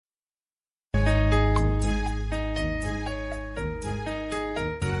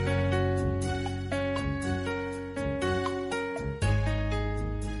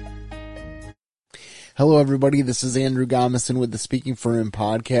Hello, everybody. This is Andrew Gomison with the Speaking for Him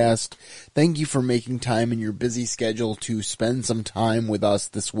podcast. Thank you for making time in your busy schedule to spend some time with us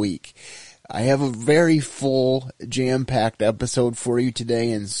this week. I have a very full, jam-packed episode for you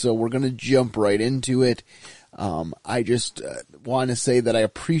today, and so we're going to jump right into it. I just want to say that I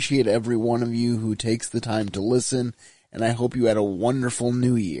appreciate every one of you who takes the time to listen, and I hope you had a wonderful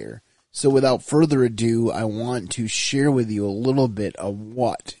new year. So without further ado, I want to share with you a little bit of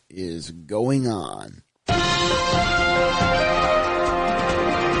what is going on.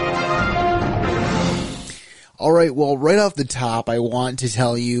 Alright, well, right off the top, I want to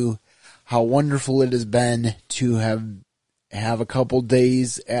tell you how wonderful it has been to have a couple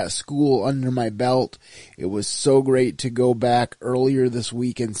days at school under my belt. It was so great to go back earlier this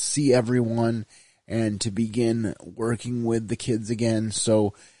week and see everyone and to begin working with the kids again.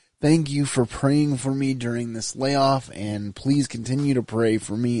 So thank you for praying for me during this layoff, and please continue to pray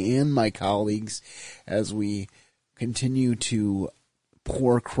for me and my colleagues as we continue to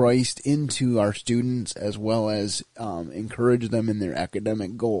pour Christ into our students as well as encourage them in their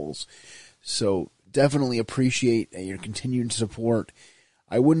academic goals. So definitely appreciate your continued support.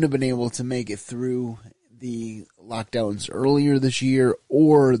 I wouldn't have been able to make it through the lockdowns earlier this year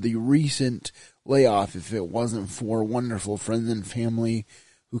or the recent layoff if it wasn't for wonderful friends and family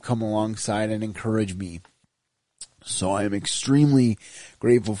who come alongside and encourage me. So I am extremely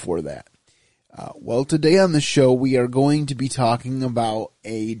grateful for that. Well, today on the show, we are going to be talking about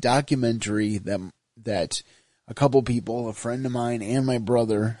a documentary that a couple people, a friend of mine and my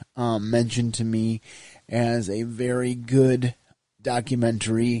brother, mentioned to me as a very good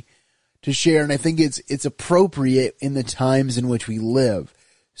documentary to share. And I think it's appropriate in the times in which we live.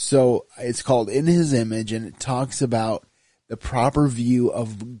 So it's called In His Image, and it talks about the proper view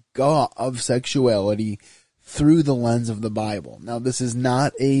of God, of sexuality through the lens of the Bible. Now, this is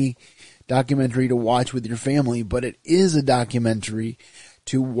not a documentary to watch with your family, but it is a documentary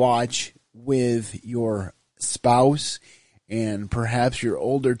to watch with your spouse and perhaps your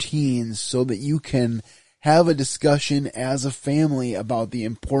older teens so that you can have a discussion as a family about the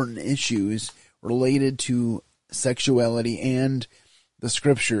important issues related to sexuality and the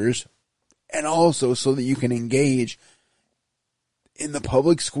scriptures, and also so that you can engage in the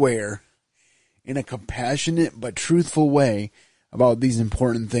public square in a compassionate but truthful way about these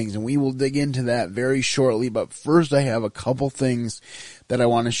important things. And we will dig into that very shortly. But first, I have a couple things that I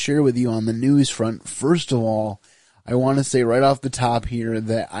want to share with you on the news front. First of all, I want to say right off the top here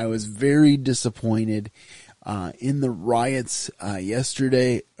that I was very disappointed in the riots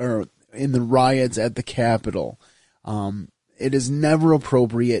yesterday, or in the riots at the Capitol. It is never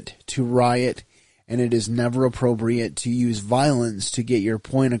appropriate to riot, and it is never appropriate to use violence to get your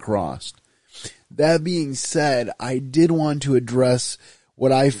point across. That being said, I did want to address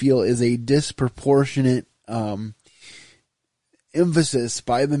what I feel is a disproportionate emphasis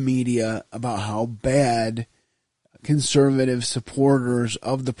by the media about how bad conservative supporters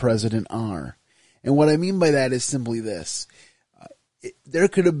of the president are. And what I mean by that is simply this. There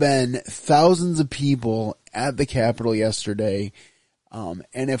could have been thousands of people at the Capitol yesterday, and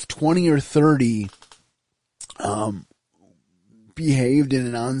if 20 or 30 behaved in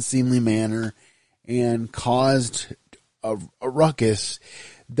an unseemly manner and caused a ruckus,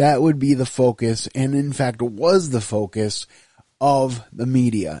 that would be the focus, and in fact was the focus of the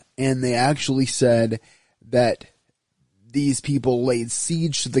media. And they actually said that these people laid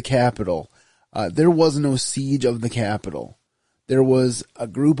siege to the Capitol. There was no siege of the Capitol. There was a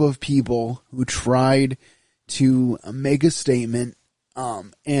group of people who tried to make a statement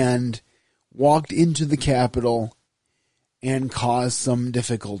and walked into the Capitol and caused some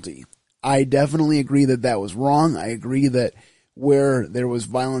difficulty. I definitely agree that that was wrong. I agree that where there was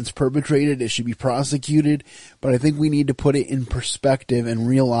violence perpetrated, it should be prosecuted. But I think we need to put it in perspective and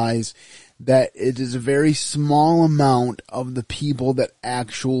realize that it is a very small amount of the people that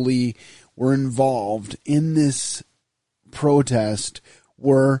actually were involved in this protest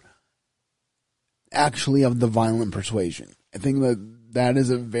were actually of the violent persuasion. I think that is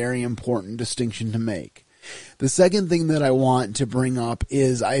a very important distinction to make. The second thing that I want to bring up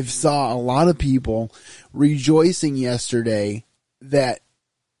is I saw a lot of people rejoicing yesterday that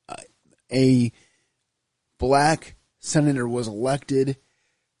a black senator was elected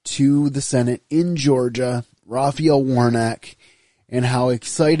to the Senate in Georgia, Raphael Warnock, and how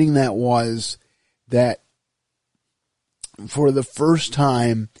exciting that was that for the first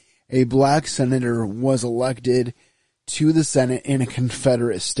time a black senator was elected to the Senate in a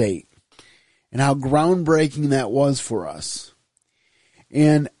Confederate state. And how groundbreaking that was for us.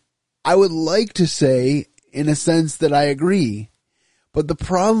 And I would like to say, in a sense, that I agree. But the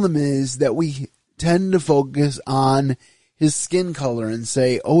problem is that we tend to focus on his skin color and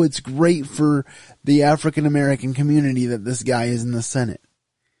say, oh, it's great for the African American community that this guy is in the Senate.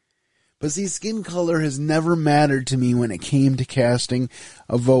 But see, skin color has never mattered to me when it came to casting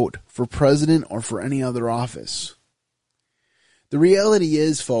a vote for president or for any other office. The reality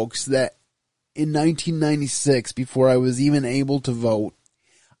is, folks, that in 1996, before I was even able to vote,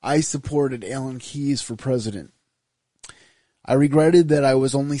 I supported Alan Keyes for president. I regretted that I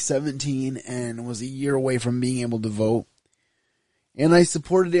was only 17 and was a year away from being able to vote. And I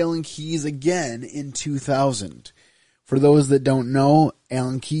supported Alan Keyes again in 2000. For those that don't know,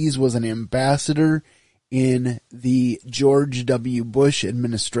 Alan Keyes was an ambassador in the George W. Bush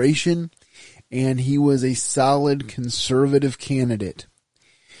administration, and he was a solid conservative candidate.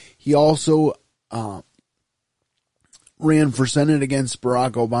 He also ran for Senate against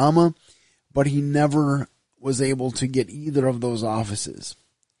Barack Obama, but he never was able to get either of those offices.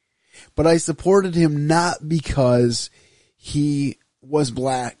 But I supported him not because he was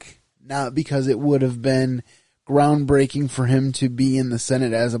black, not because it would have been groundbreaking for him to be in the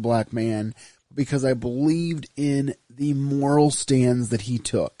Senate as a black man, because I believed in the moral stands that he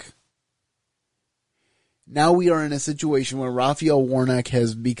took. Now we are in a situation where Raphael Warnock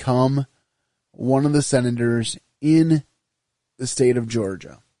has become one of the senators in the state of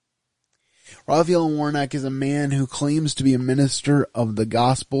Georgia. Raphael Warnock is a man who claims to be a minister of the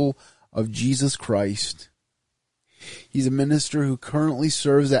gospel of Jesus Christ. He's a minister who currently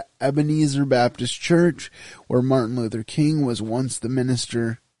serves at Ebenezer Baptist Church, where Martin Luther King was once the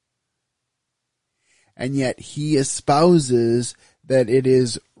minister. And yet he espouses that it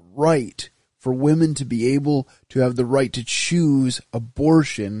is right for women to be able to have the right to choose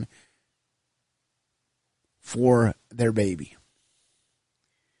abortion for their baby.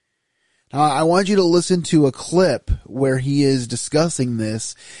 Now, I want you to listen to a clip where he is discussing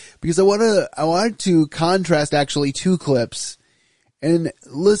this, because I want to contrast actually two clips and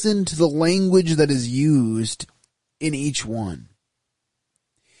listen to the language that is used in each one.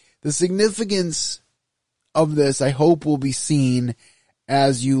 The significance of this, I hope, will be seen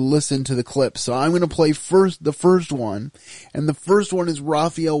as you listen to the clip. So I'm going to play the first one, and the first one is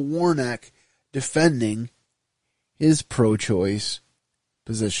Raphael Warnock defending his pro-choice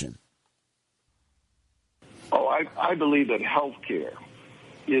position. I believe that health care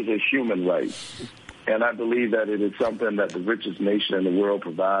is a human right, and I believe that it is something that the richest nation in the world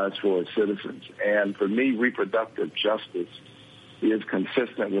provides for its citizens. And for me, reproductive justice is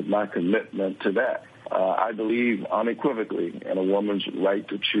consistent with my commitment to that. I believe unequivocally in a woman's right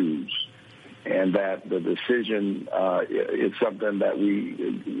to choose, and that the decision is something that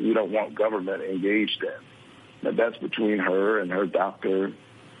we don't want government engaged in. That that's between her and her doctor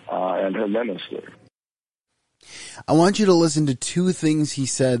and her minister. I want you to listen to two things he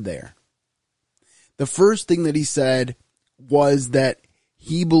said there. The first thing that he said was that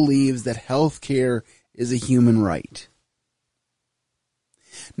he believes that health care is a human right.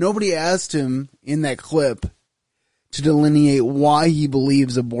 Nobody asked him in that clip to delineate why he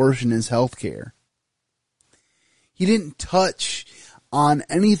believes abortion is health care. He didn't touch on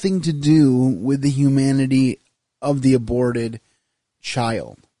anything to do with the humanity of the aborted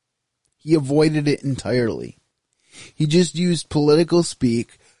child. He avoided it entirely. He just used political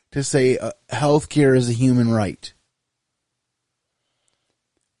speak to say health care is a human right.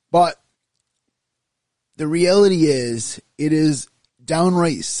 But the reality is, it is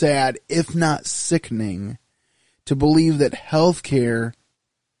downright sad, if not sickening, to believe that health care,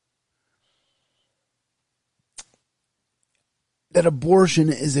 that abortion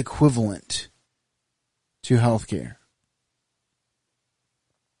is equivalent to health care.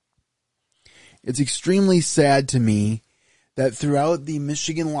 It's extremely sad to me that throughout the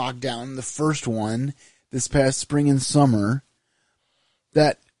Michigan lockdown, the first one this past spring and summer,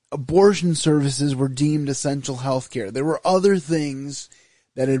 that abortion services were deemed essential health care. There were other things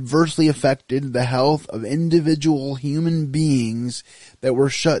that adversely affected the health of individual human beings that were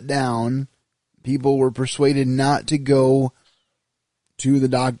shut down. People were persuaded not to go to the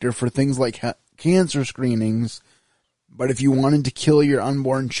doctor for things like cancer screenings, but if you wanted to kill your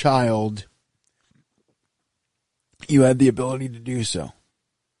unborn child, you had the ability to do so.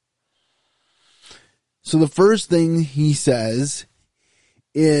 So the first thing he says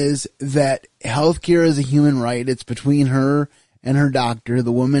is that healthcare is a human right. It's between her and her doctor,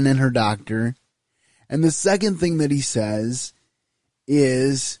 the woman and her doctor. And the second thing that he says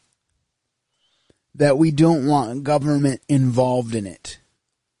is that we don't want government involved in it.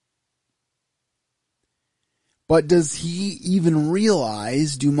 But does he even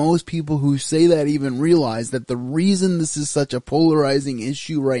realize, do most people who say that even realize that the reason this is such a polarizing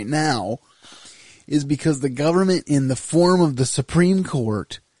issue right now is because the government, in the form of the Supreme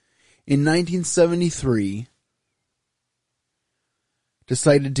Court in 1973,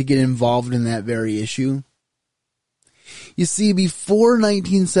 decided to get involved in that very issue. You see, before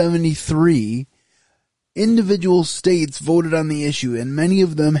 1973, individual states voted on the issue, and many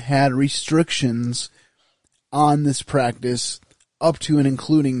of them had restrictions on this practice, up to and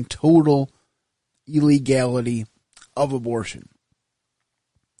including total illegality of abortion.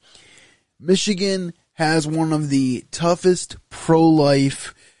 Michigan has one of the toughest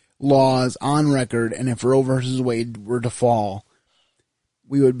pro-life laws on record, and if Roe versus Wade were to fall,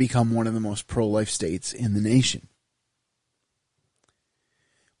 we would become one of the most pro-life states in the nation.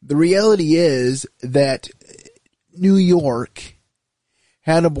 The reality is that New York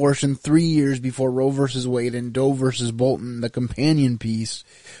had abortion 3 years before Roe versus Wade and Doe versus Bolton, the companion piece,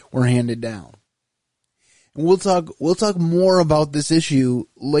 were handed down. And we'll talk more about this issue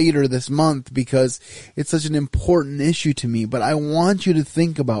later this month because it's such an important issue to me, but I want you to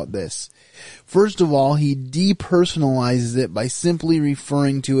think about this. First of all, he depersonalizes it by simply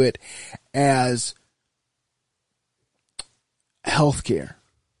referring to it as healthcare.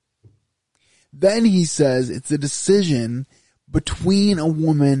 Then he says it's a decision between a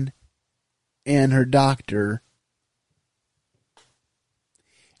woman and her doctor,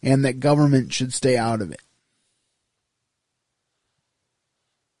 and that government should stay out of it.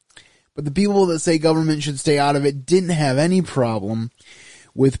 But the people that say government should stay out of it didn't have any problem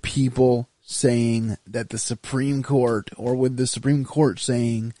with people saying that the Supreme Court, or with the Supreme Court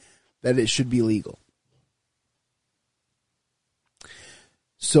saying that it should be legal.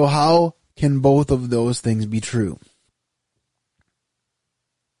 So how can both of those things be true?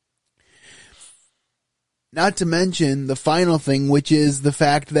 Not to mention the final thing, which is the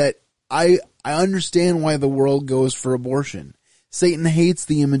fact that I understand why the world goes for abortion. Satan hates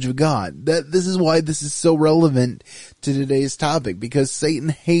the image of God. This is why this is so relevant to today's topic, because Satan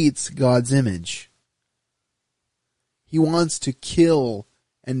hates God's image. He wants to kill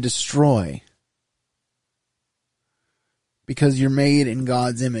and destroy. Because you're made in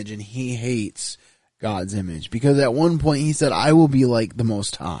God's image, and he hates God's image. Because at one point he said, I will be like the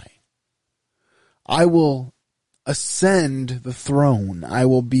Most High. I will ascend the throne. I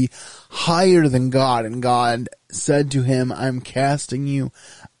will be higher than God. And God said to him, I'm casting you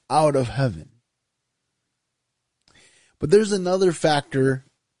out of heaven. But there's another factor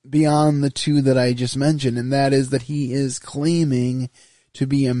beyond the two that I just mentioned, and that is that he is claiming to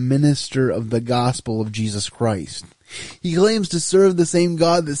be a minister of the gospel of Jesus Christ. He claims to serve the same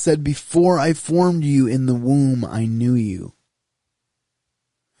God that said, before I formed you in the womb, I knew you.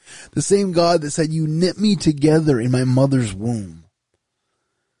 The same God that said, you knit me together in my mother's womb.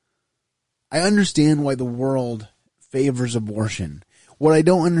 I understand why the world favors abortion. What I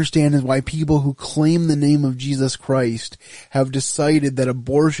don't understand is why people who claim the name of Jesus Christ have decided that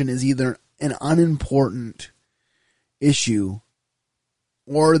abortion is either an unimportant issue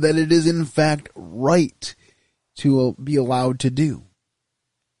or that it is in fact right to be allowed to do.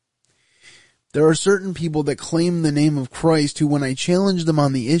 There are certain people that claim the name of Christ who, when I challenge them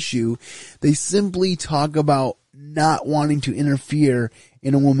on the issue, they simply talk about not wanting to interfere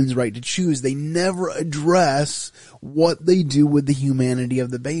in a woman's right to choose. They never address what they do with the humanity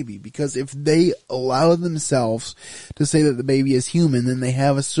of the baby. Because if they allow themselves to say that the baby is human, then they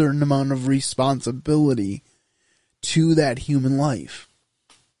have a certain amount of responsibility to that human life.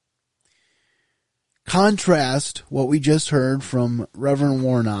 Contrast what we just heard from Reverend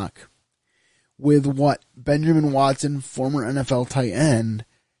Warnock with what Benjamin Watson, former NFL tight end,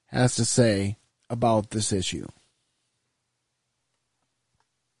 has to say about this issue.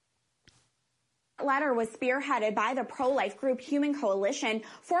 Letter was spearheaded by the pro-life group Human Coalition.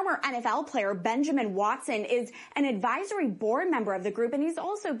 Former NFL player Benjamin Watson is an advisory board member of the group, and he's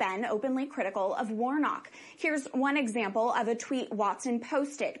also been openly critical of Warnock. Here's one example of a tweet Watson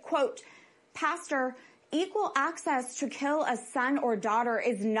posted. Quote, Pastor, equal access to kill a son or daughter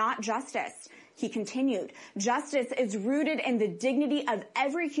is not justice. He continued, justice is rooted in the dignity of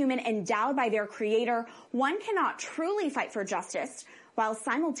every human endowed by their creator. One cannot truly fight for justice while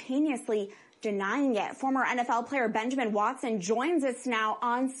simultaneously denying it. Former NFL player Benjamin Watson joins us now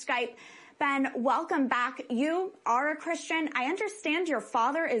on Skype. Ben, welcome back. You are a Christian. I understand your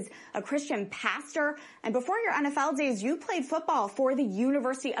father is a Christian pastor. And before your NFL days, you played football for the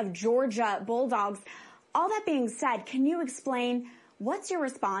University of Georgia Bulldogs. All that being said, can you explain what's your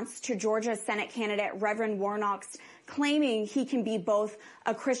response to Georgia Senate candidate Reverend Warnock's claiming he can be both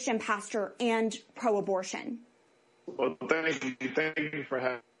a Christian pastor and pro-abortion? Well, thank you. Thank you for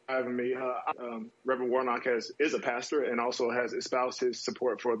having me. Reverend Warnock is a pastor and also has espoused his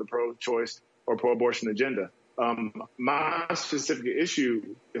support for the pro-choice or pro-abortion agenda. My specific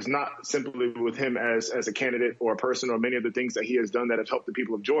issue is not simply with him as a candidate or a person or many of the things that he has done that have helped the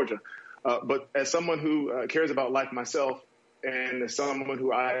people of Georgia. But as someone who cares about life myself, and as someone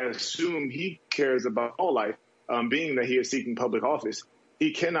who I assume he cares about all life, being that he is seeking public office,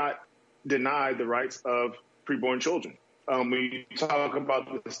 he cannot deny the rights of preborn children. We talk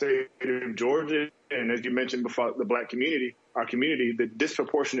about the state of Georgia, and as you mentioned before, the black community, our community, the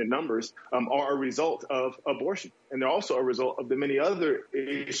disproportionate numbers are a result of abortion. And they're also a result of the many other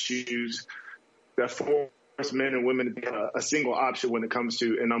issues that force men and women to be a single option when it comes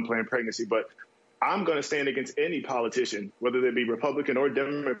to an unplanned pregnancy. But I'm going to stand against any politician, whether they be Republican or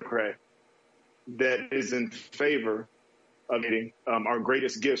Democrat, that is in favor of getting our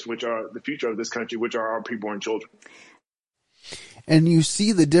greatest gifts, which are the future of this country, which are our preborn children. And you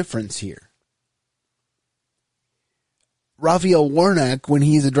see the difference here. Raphael Warnock, when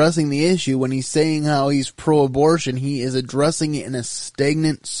he's addressing the issue, when he's saying how he's pro-abortion, he is addressing it in a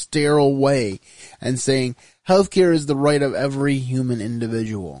stagnant, sterile way and saying healthcare is the right of every human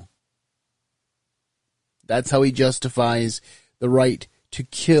individual. That's how he justifies the right to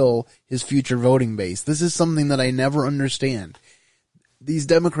kill his future voting base. This is something that I never understand. These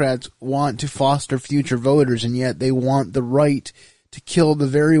Democrats want to foster future voters, and yet they want the right to kill the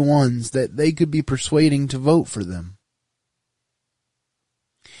very ones that they could be persuading to vote for them.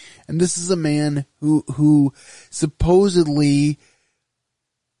 And this is a man who supposedly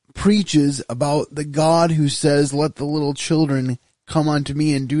preaches about the God who says, "Let the little children come unto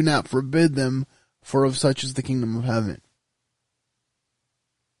me and do not forbid them, for of such is the kingdom of heaven."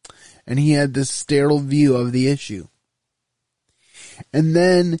 And he had this sterile view of the issue. And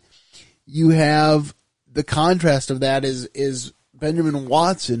then you have the contrast of that is Benjamin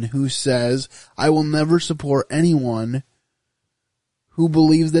Watson, who says, "I will never support anyone who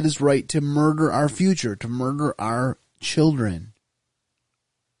believes that it's right to murder our future, to murder our children."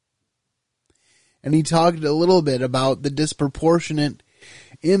 And he talked a little bit about the disproportionate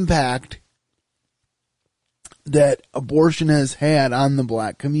impact that abortion has had on the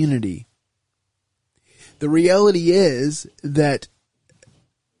black community. The reality is that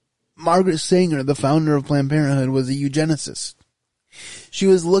Margaret Sanger, the founder of Planned Parenthood, was a eugenicist. She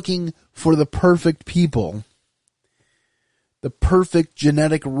was looking for the perfect people, the perfect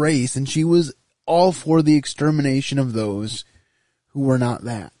genetic race, and she was all for the extermination of those who were not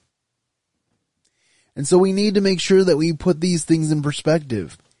that. And so we need to make sure that we put these things in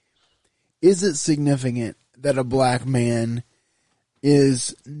perspective. Is it significant that a black man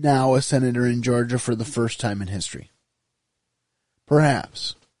is now a senator in Georgia for the first time in history?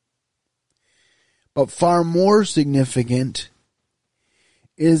 Perhaps. But far more significant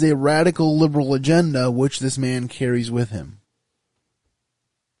is a radical liberal agenda which this man carries with him.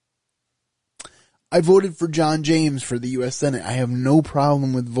 I voted for John James for the U.S. Senate. I have no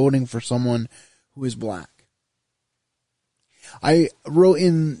problem with voting for someone who is black. I wrote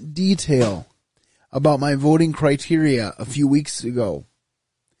in detail about my voting criteria a few weeks ago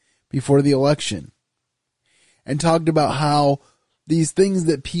before the election and talked about how these things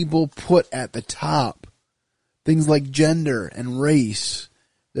that people put at the top, things like gender and race,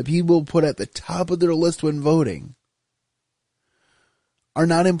 that people put at the top of their list when voting, are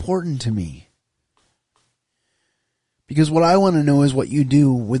not important to me. Because what I want to know is what you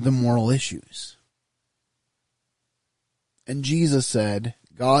do with the moral issues. And Jesus said,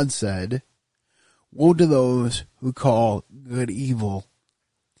 God said, "Woe to those who call good evil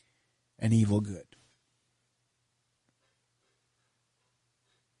and evil good."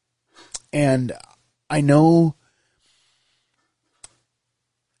 And I know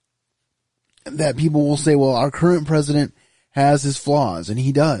that people will say, well, our current president has his flaws, and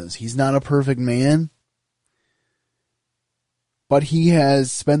he does. He's not a perfect man. But he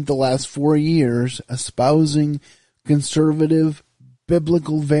has spent the last 4 years espousing conservative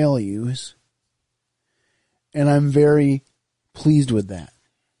biblical values, and I'm very pleased with that.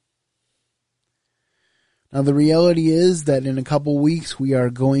 Now, the reality is that in a couple weeks we are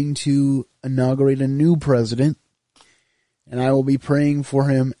going to inaugurate a new president, and I will be praying for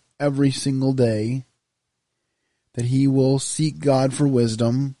him every single day, that he will seek God for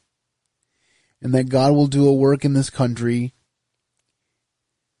wisdom, and that God will do a work in this country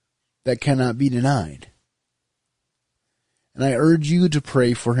that cannot be denied. And I urge you to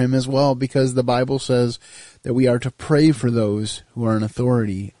pray for him as well, because the Bible says that we are to pray for those who are in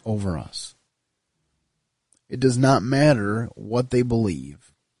authority over us. It does not matter what they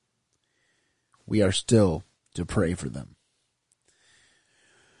believe. We are still to pray for them.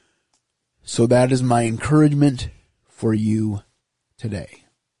 So that is my encouragement for you today.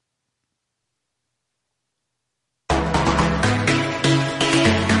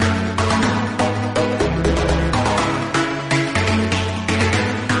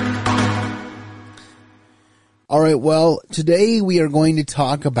 All right, well, today we are going to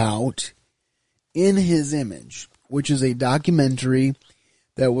talk about In His Image, which is a documentary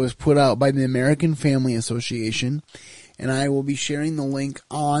that was put out by the American Family Association, and I will be sharing the link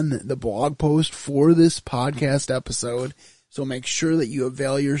on the blog post for this podcast episode, so make sure that you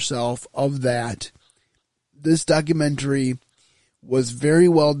avail yourself of that. This documentary was very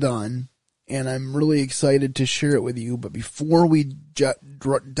well done, and I'm really excited to share it with you, but before we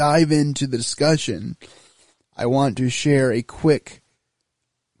dive into the discussion, I want to share a quick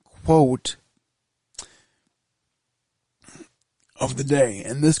quote of the day.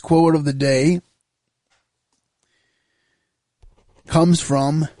 And this quote of the day comes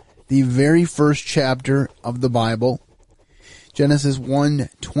from the very first chapter of the Bible, Genesis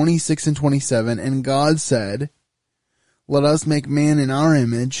 1:26 and 27. And God said, "Let us make man in our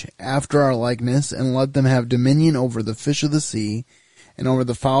image, after our likeness, and let them have dominion over the fish of the sea, and over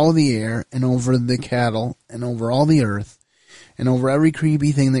the fowl of the air, and over the cattle, and over all the earth, and over every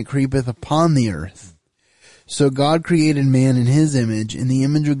creepy thing that creepeth upon the earth." So God created man in His image. In the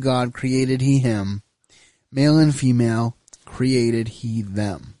image of God created He him. Male and female created He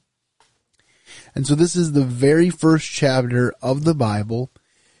them. And so this is the very first chapter of the Bible.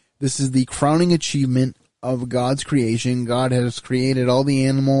 This is the crowning achievement of God's creation. God has created all the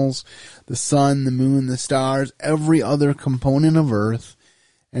animals, the sun, the moon, the stars, every other component of earth.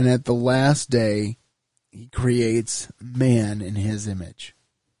 And at the last day, He creates man in His image.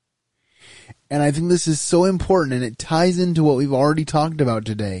 And I think this is so important, and it ties into what we've already talked about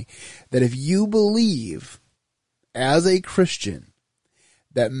today, that if you believe as a Christian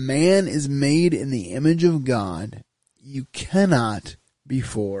that man is made in the image of God, you cannot be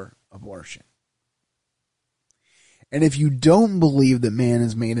for abortion. And if you don't believe that man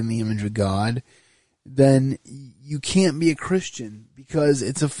is made in the image of God, then you can't be a Christian, because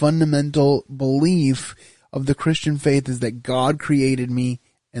it's a fundamental belief of the Christian faith is that God created me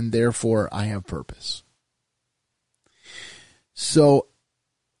and therefore I have purpose. So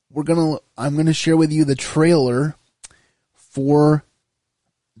I'm going to share with you the trailer for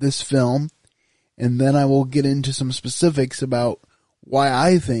this film, and then I will get into some specifics about why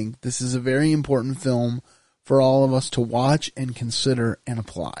I think this is a very important film for all of us to watch and consider and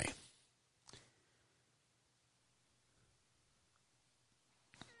apply.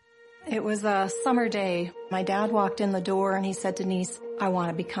 It was a summer day. My dad walked in the door and he said, "Denise, I want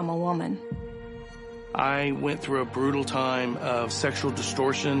to become a woman." I went through a brutal time of sexual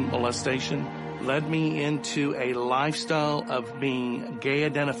distortion, molestation, led me into a lifestyle of being gay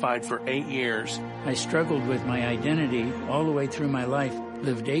identified for 8 years. I struggled with my identity all the way through my life.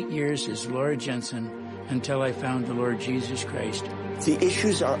 Lived 8 years as Laura Jensen until I found the Lord Jesus Christ. The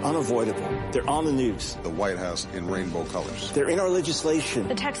issues are unavoidable. They're on the news. The White House in rainbow colors. They're in our legislation.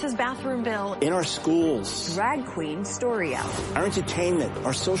 The Texas bathroom bill. In our schools. Drag queen story hour. Our entertainment,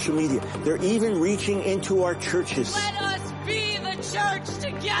 our social media. They're even reaching into our churches. Let us be the church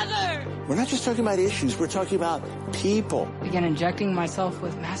together. We're not just talking about issues. We're talking about people. Began injecting myself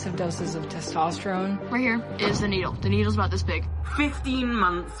with massive doses of testosterone. Right here is the needle. The needle's about this big. 15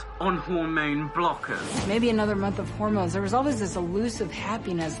 months on hormone blockers. Maybe another month of hormones. There was always this elusive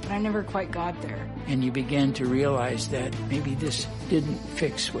happiness, but I never quite got there. And you began to realize that maybe this didn't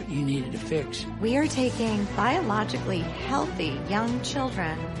fix what you needed to fix. We are taking biologically healthy young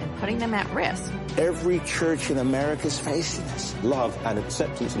children and putting them at risk. Every church in America is facing this. Love and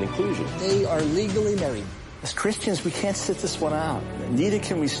acceptance and inclusion. They are legally married. As Christians, we can't sit this one out. Neither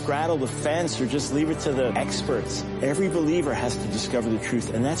can we straddle the fence or just leave it to the experts. Every believer has to discover the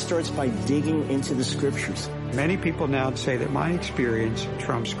truth, and that starts by digging into the scriptures. Many people now say that my experience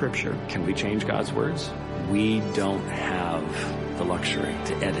trumps scripture. Can we change God's words? We don't have the luxury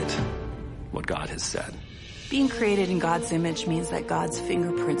to edit what God has said. Being created in God's image means that God's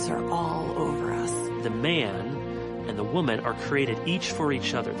fingerprints are all over us. The man and the woman are created each for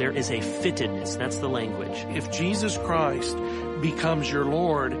each other. There is a fittedness. That's the language. If Jesus Christ becomes your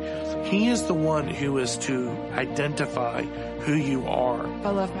Lord, He is the one who is to identify who you are.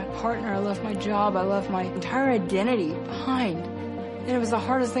 I left my partner, I left my job, I left my entire identity behind. And it was the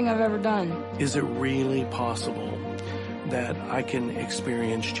hardest thing I've ever done. Is it really possible that I can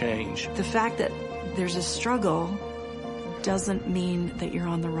experience change? The fact that there's a struggle doesn't mean that you're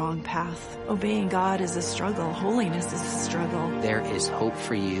on the wrong path. Obeying God is a struggle. Holiness is a struggle. There is hope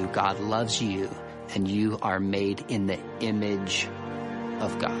for you. God loves you, and you are made in the image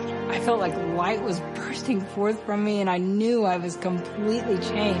of God. I felt like light was bursting forth from me, and I knew I was completely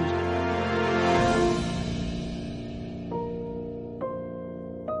changed.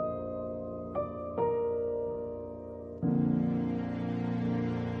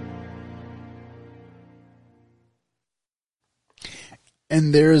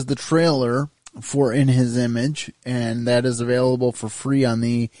 And there is the trailer for In His Image, and that is available for free on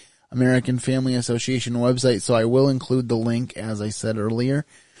the American Family Association website, so I will include the link, as I said earlier.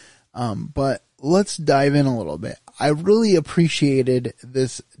 But let's dive in a little bit. I really appreciated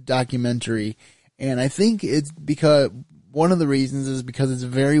this documentary, and I think it's because one of the reasons is because it's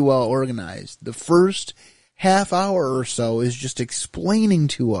very well organized. The first half hour or so is just explaining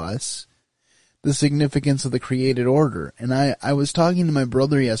to us the significance of the created order. And I was talking to my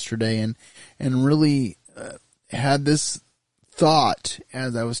brother yesterday and really had this thought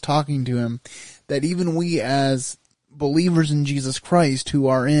as I was talking to him that even we as believers in Jesus Christ who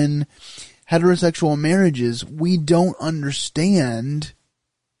are in heterosexual marriages, we don't understand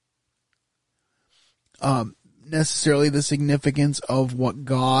necessarily the significance of what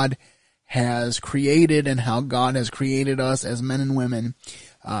God has created and how God has created us as men and women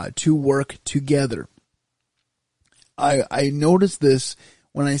to work together. I noticed this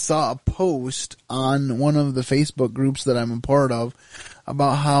when I saw a post on one of the Facebook groups that I'm a part of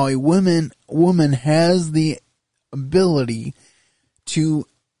about how a woman has the ability to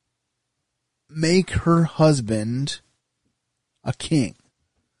make her husband a king.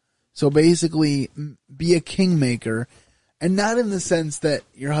 So basically be a kingmaker, and not in the sense that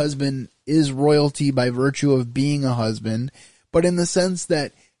your husband is royalty by virtue of being a husband, but in the sense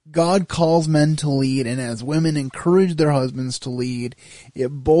that God calls men to lead, and as women encourage their husbands to lead, it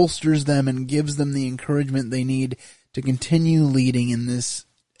bolsters them and gives them the encouragement they need to continue leading in this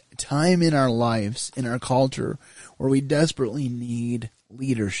time in our lives, in our culture, where we desperately need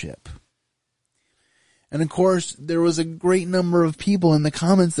leadership. And of course, there was a great number of people in the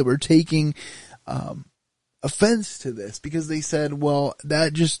comments that were taking offense to this because they said, well,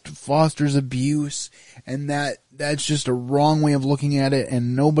 that just fosters abuse and that's just a wrong way of looking at it,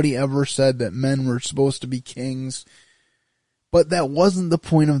 and nobody ever said that men were supposed to be kings. But that wasn't the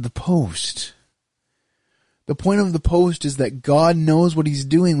point of the post. The point of the post is that God knows what He's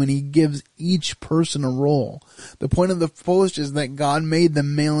doing when He gives each person a role. The point of the post is that God made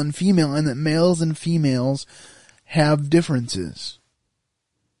them male and female, and that males and females have differences.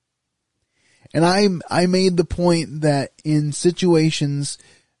 And I made the point that in situations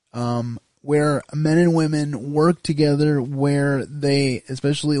where men and women work together, where they,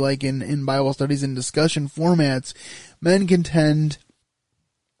 especially like in Bible studies and discussion formats, men can tend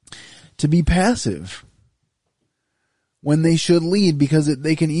to be passive when they should lead because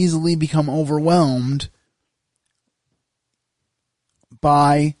they can easily become overwhelmed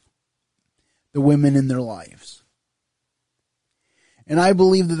by the women in their lives. And I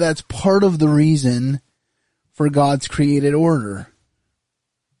believe that that's part of the reason for God's created order.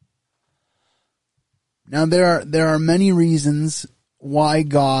 Now there are many reasons why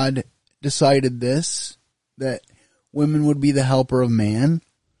God decided this, that women would be the helper of man.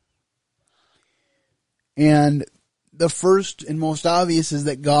 And the first and most obvious is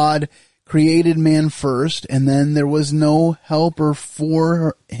that God created man first, and then there was no helper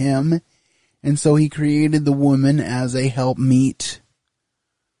for him, and so He created the woman as a helpmeet.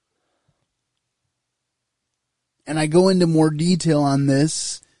 And I go into more detail on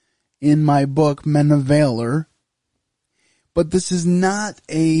this in my book, Men of Valor. But this is not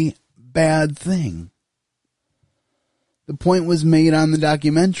a bad thing. The point was made on the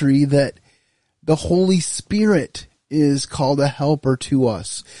documentary that the Holy Spirit is called a helper to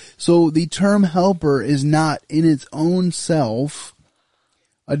us. So the term helper is not in its own self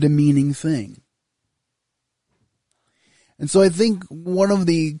a demeaning thing. And so I think one of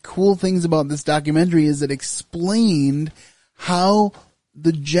the cool things about this documentary is it explained how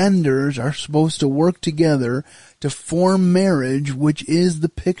the genders are supposed to work together to form marriage, which is the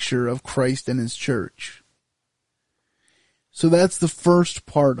picture of Christ and His church. So that's the first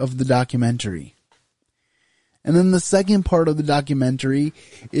part of the documentary. And then the second part of the documentary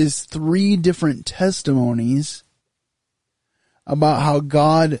is 3 different testimonies about how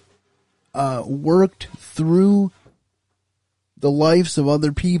God worked through the lives of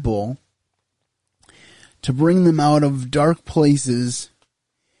other people to bring them out of dark places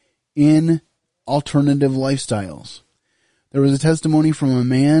in alternative lifestyles. There was a testimony from a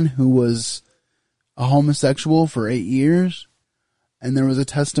man who was a homosexual for 8 years, and there was a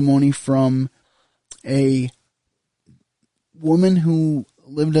testimony from a woman who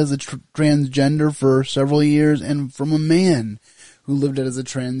lived as a transgender for several years, and from a man who lived as a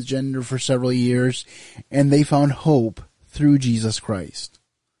transgender for several years, and they found hope through Jesus Christ.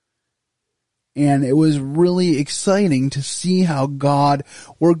 And it was really exciting to see how God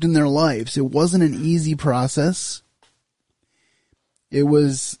worked in their lives. It wasn't an easy process. It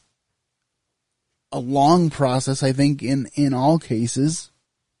was a long process, I think, in all cases.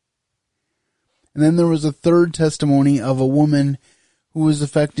 And then there was a third testimony of a woman who was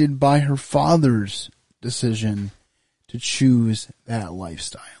affected by her father's decision to choose that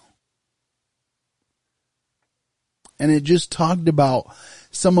lifestyle. And it just talked about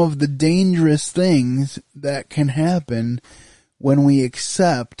some of the dangerous things that can happen when we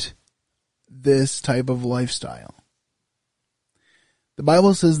accept this type of lifestyle. The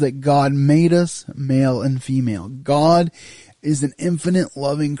Bible says that God made us male and female. God is an infinite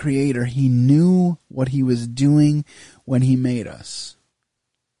loving creator. He knew what he was doing when he made us.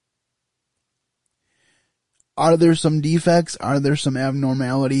 Are there some defects? Are there some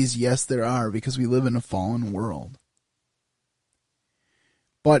abnormalities? Yes, there are, because we live in a fallen world.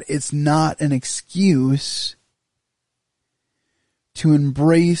 But it's not an excuse to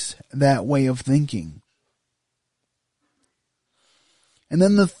embrace that way of thinking. And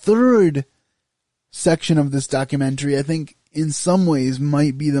then the third section of this documentary, I think in some ways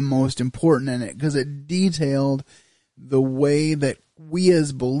might be the most important in it, because it detailed the way that we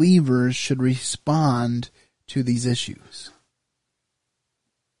as believers should respond to these issues.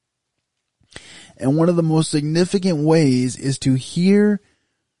 And one of the most significant ways is to hear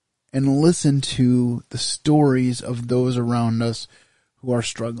and listen to the stories of those around us who are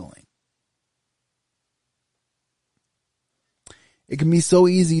struggling. It can be so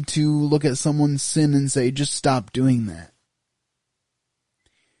easy to look at someone's sin and say, just stop doing that.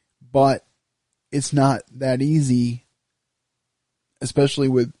 But it's not that easy, especially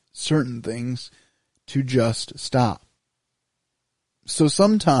with certain things, to just stop. So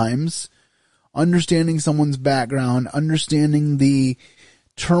sometimes understanding someone's background, understanding the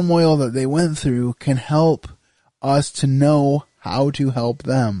turmoil that they went through, can help us to know how to help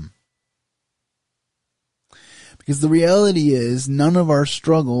them. Because the reality is, none of our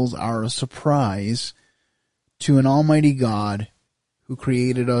struggles are a surprise to an almighty God who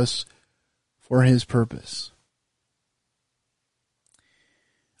created us for his purpose.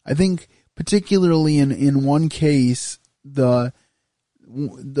 I think particularly in one case, the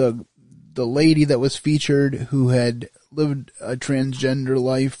lady that was featured, who had lived a transgender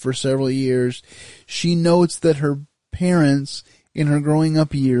life for several years, she notes that her parents in her growing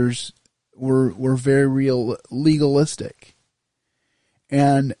up years were very legalistic.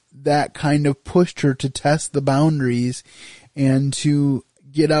 And that kind of pushed her to test the boundaries and to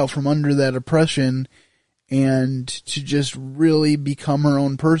get out from under that oppression and to just really become her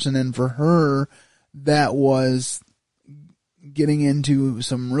own person. And for her, that was getting into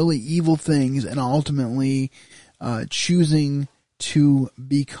some really evil things and ultimately choosing to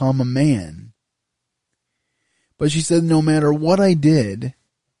become a man. But she said, no matter what I did,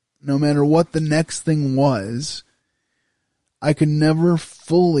 no matter what the next thing was, I could never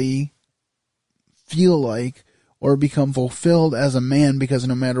fully feel like or become fulfilled as a man, because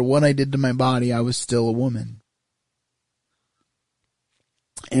no matter what I did to my body, I was still a woman.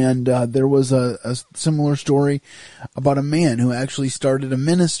 And there was a similar story about a man who actually started a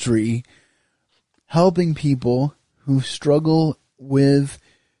ministry helping people who struggle with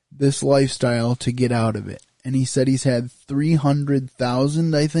this lifestyle to get out of it. And he said he's had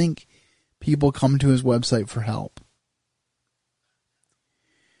 300,000, I think, people come to his website for help.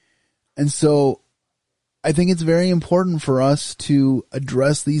 And so I think it's very important for us to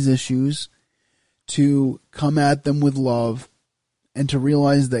address these issues, to come at them with love, and to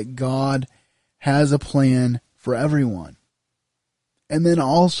realize that God has a plan for everyone. And then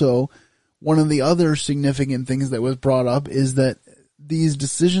also, one of the other significant things that was brought up is that these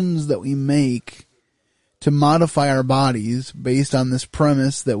decisions that we make to modify our bodies based on this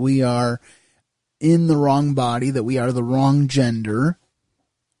premise that we are in the wrong body, that we are the wrong gender,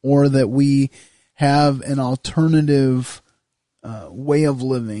 or that we have an alternative way of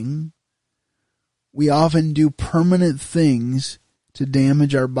living, we often do permanent things to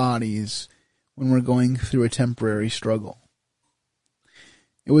damage our bodies when we're going through a temporary struggle.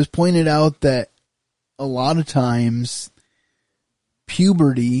 It was pointed out that a lot of times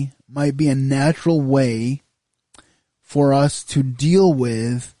puberty might be a natural way for us to deal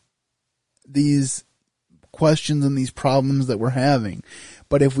with these questions and these problems that we're having.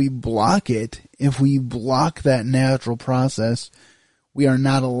 But if we block it, if we block that natural process, we are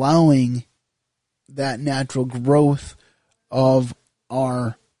not allowing that natural growth of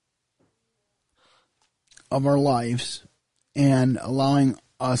our lives and allowing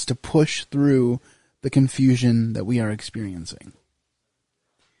us to push through the confusion that we are experiencing.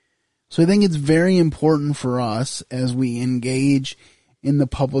 So I think it's very important for us as we engage in the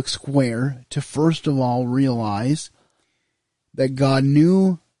public square to first of all realize that God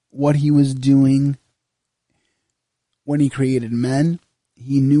knew what he was doing when he created men.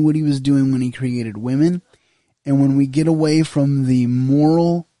 He knew what he was doing when he created women. And when we get away from the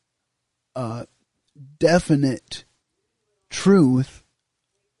moral, definite truth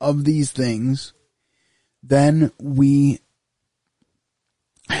of these things, then we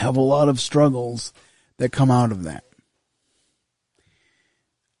have a lot of struggles that come out of that.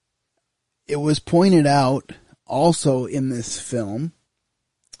 It was pointed out also in this film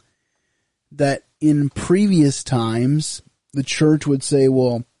that in previous times, the church would say,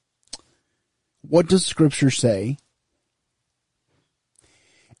 well, what does Scripture say?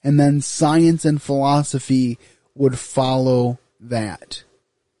 And then science and philosophy would follow that.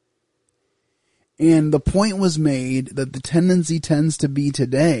 And the point was made that the tendency tends to be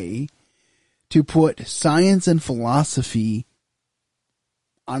today to put science and philosophy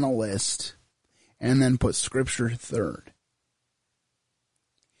on a list and then put Scripture third.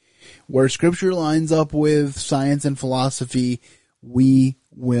 Where Scripture lines up with science and philosophy, we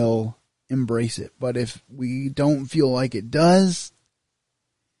will embrace it. But if we don't feel like it does,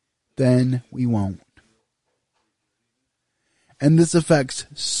 then we won't. And this affects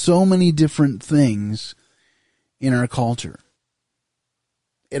so many different things in our culture.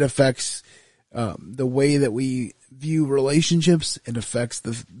 It affects the way that we view relationships. It affects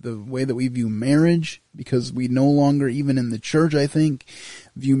the way that we view marriage, because we no longer, even in the church, I think,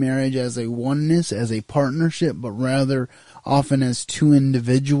 view marriage as a oneness, as a partnership, but rather often as two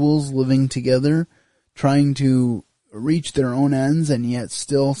individuals living together, trying to reach their own ends and yet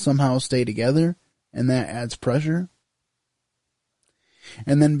still somehow stay together, and that adds pressure.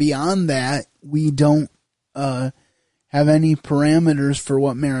 And then beyond that, we don't have any parameters for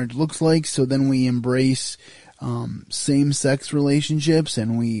what marriage looks like, so then we embrace same-sex relationships,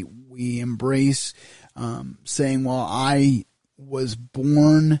 and we embrace saying, well, I was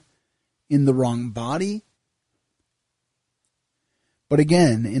born in the wrong body. But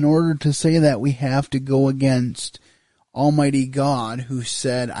again, in order to say that, we have to go against Almighty God, who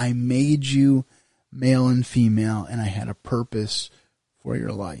said, I made you male and female, and I had a purpose for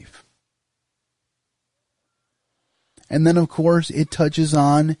your life. And then, of course, it touches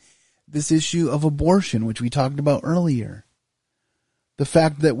on this issue of abortion, which we talked about earlier. The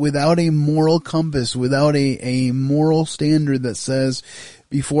fact that without a moral compass, without a moral standard that says,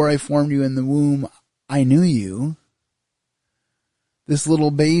 before I formed you in the womb, I knew you, this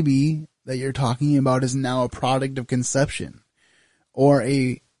little baby that you're talking about is now a product of conception, or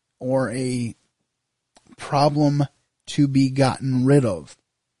a problem to be gotten rid of.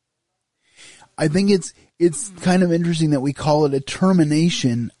 I think it's kind of interesting that we call it a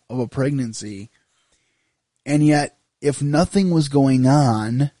termination of a pregnancy, and yet if nothing was going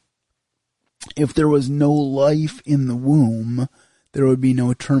on, if there was no life in the womb, there would be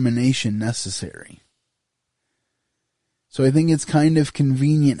no termination necessary. So I think it's kind of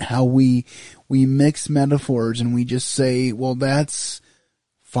convenient how we mix metaphors and we just say, well, that's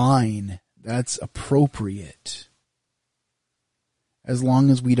fine, that's appropriate, as long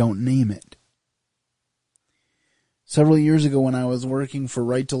as we don't name it. Several years ago when I was working for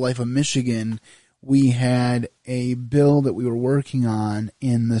Right to Life of Michigan, we had a bill that we were working on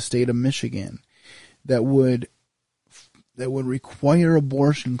in the state of Michigan that would require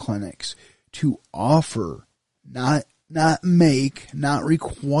abortion clinics to offer, not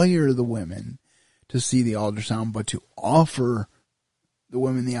require the women to see the ultrasound, but to offer the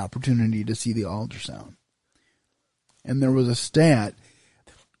women the opportunity to see the ultrasound. And there was a stat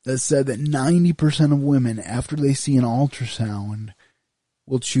that said that 90% of women, after they see an ultrasound,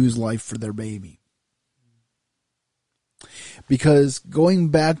 will choose life for their baby. Because going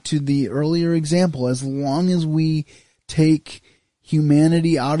back to the earlier example, as long as we take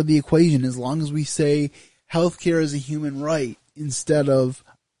humanity out of the equation, as long as we say healthcare is a human right, instead of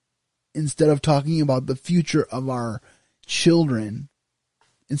talking about the future of our children,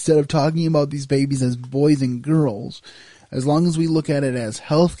 instead of talking about these babies as boys and girls, as long as we look at it as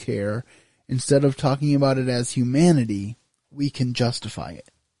healthcare, instead of talking about it as humanity, we can justify it.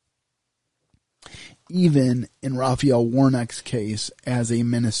 Even in Raphael Warnock's case as a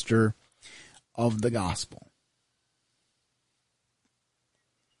minister of the gospel.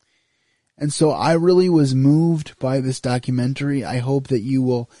 And so I really was moved by this documentary. I hope that you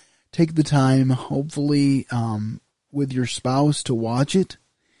will take the time, hopefully with your spouse, to watch it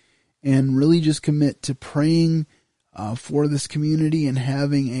and really just commit to praying for this community and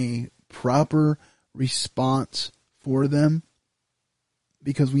having a proper response for them,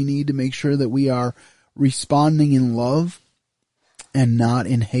 because we need to make sure that we are responding in love and not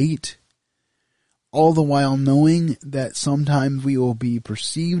in hate, all the while knowing that sometimes we will be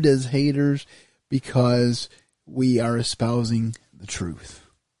perceived as haters because we are espousing the truth.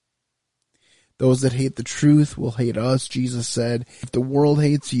 Those that hate the truth will hate us. Jesus said, if the world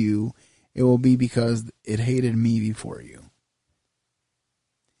hates you, it will be because it hated me before you.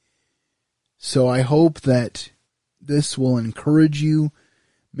 So I hope that this will encourage you.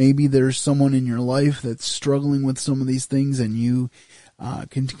 Maybe there's someone in your life that's struggling with some of these things, and you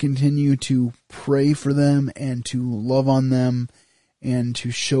can continue to pray for them and to love on them and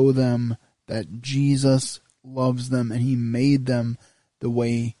to show them that Jesus loves them and he made them the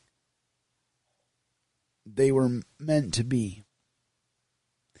way they were meant to be.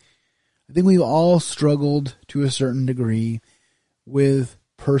 I think we've all struggled to a certain degree with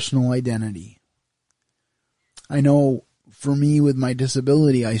personal identity. I know for me with my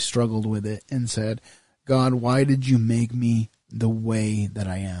disability, I struggled with it and said, God, why did you make me the way that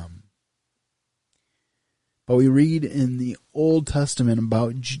I am? But we read in the Old Testament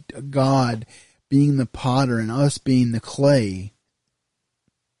about God being the potter and us being the clay.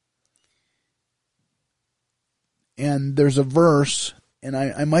 And there's a verse, and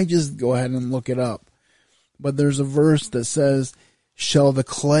I might just go ahead and look it up, but there's a verse that says, shall the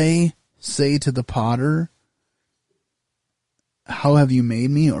clay say to the potter, how have you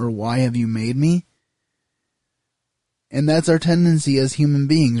made me, or why have you made me? And that's our tendency as human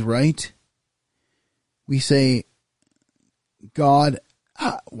beings, right? We say, God,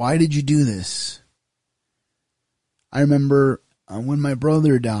 why did you do this? I remember when my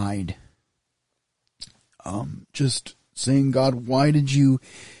brother died, just saying, God, why did you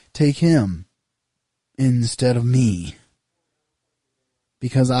take him instead of me?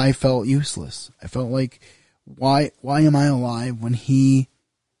 Because I felt useless. I felt like, why am I alive when he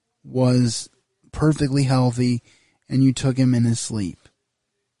was perfectly healthy and you took him in his sleep?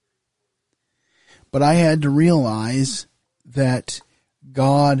 But I had to realize that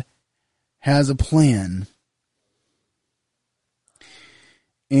God has a plan.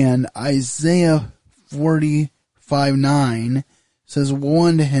 And Isaiah 45:9 says, woe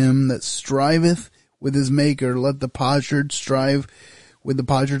unto him that striveth with his maker, let the potsherd strive with the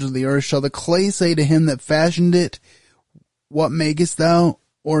potsherds of the earth. Shall the clay say to him that fashioned it, what makest thou,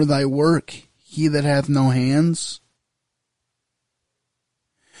 or thy work, he that hath no hands?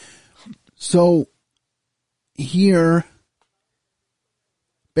 So, here,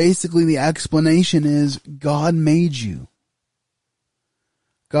 basically the explanation is God made you.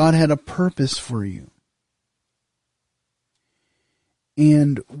 God had a purpose for you.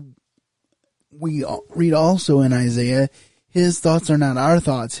 And we read also in Isaiah, his thoughts are not our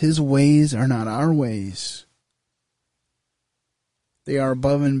thoughts, his ways are not our ways. They are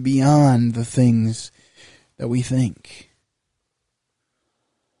above and beyond the things that we think.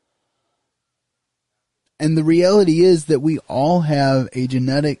 And the reality is that we all have a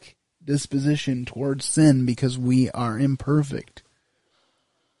genetic disposition towards sin because we are imperfect.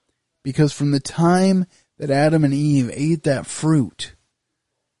 Because from the time that Adam and Eve ate that fruit,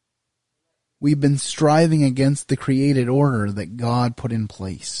 we've been striving against the created order that God put in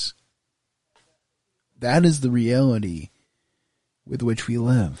place. That is the reality with which we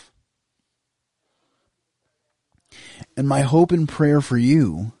live. And my hope and prayer for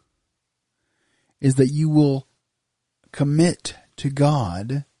you is that you will commit to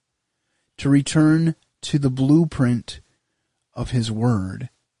God to return to the blueprint of his word,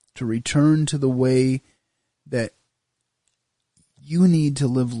 to return to the way that you need to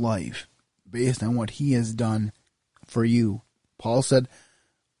live life based on what he has done for you. Paul said,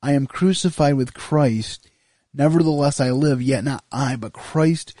 I am crucified with Christ, nevertheless I live, yet not I, but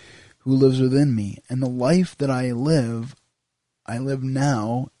Christ who lives within me. And the life that I live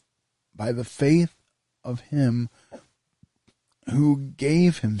now by the faith of him who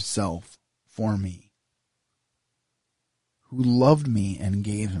gave himself for me, who loved me and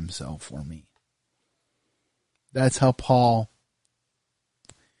gave himself for me. That's how Paul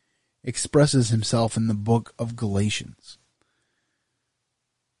expresses himself in the book of Galatians.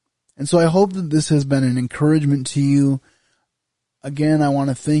 And so I hope that this has been an encouragement to you. Again, I want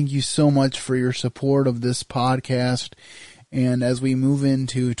to thank you so much for your support of this podcast. And as we move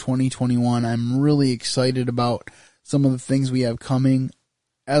into 2021, I'm really excited about some of the things we have coming.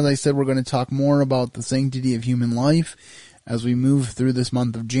 As I said, we're going to talk more about the sanctity of human life as we move through this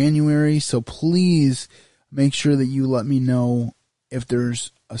month of January. So please make sure that you let me know if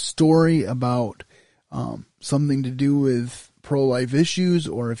there's a story about something to do with pro-life issues,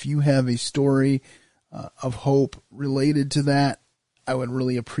 or if you have a story of hope related to that. I would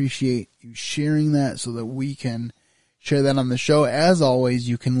really appreciate you sharing that so that we can share that on the show. As always,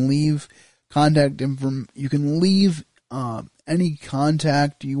 you can leave contact information. You can leave any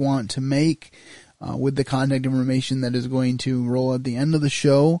contact you want to make with the contact information that is going to roll at the end of the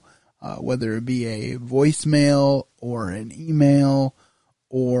show, whether it be a voicemail or an email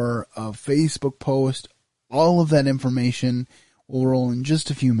or a Facebook post. All of that information will roll in just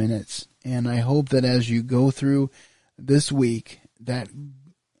a few minutes. And I hope that as you go through this week, that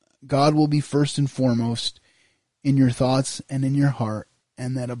God will be first and foremost in your thoughts and in your heart,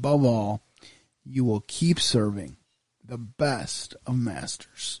 and that above all, you will keep serving the best of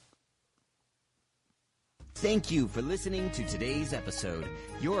masters. Thank you for listening to today's episode.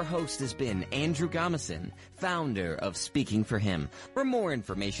 Your host has been Andrew Gomison, founder of Speaking for Him. For more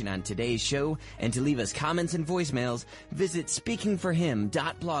information on today's show and to leave us comments and voicemails, visit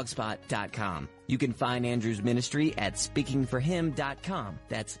speakingforhim.blogspot.com. You can find Andrew's ministry at speakingforhim.com.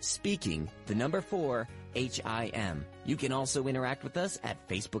 That's speaking, 4, HIM. You can also interact with us at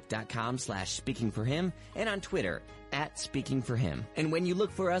facebook.com/speakingforhim and on Twitter @speakingforhim. And when you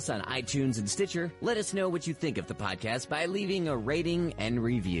look for us on iTunes and Stitcher, let us know what you think of the podcast by leaving a rating and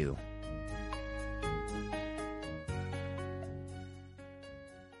review.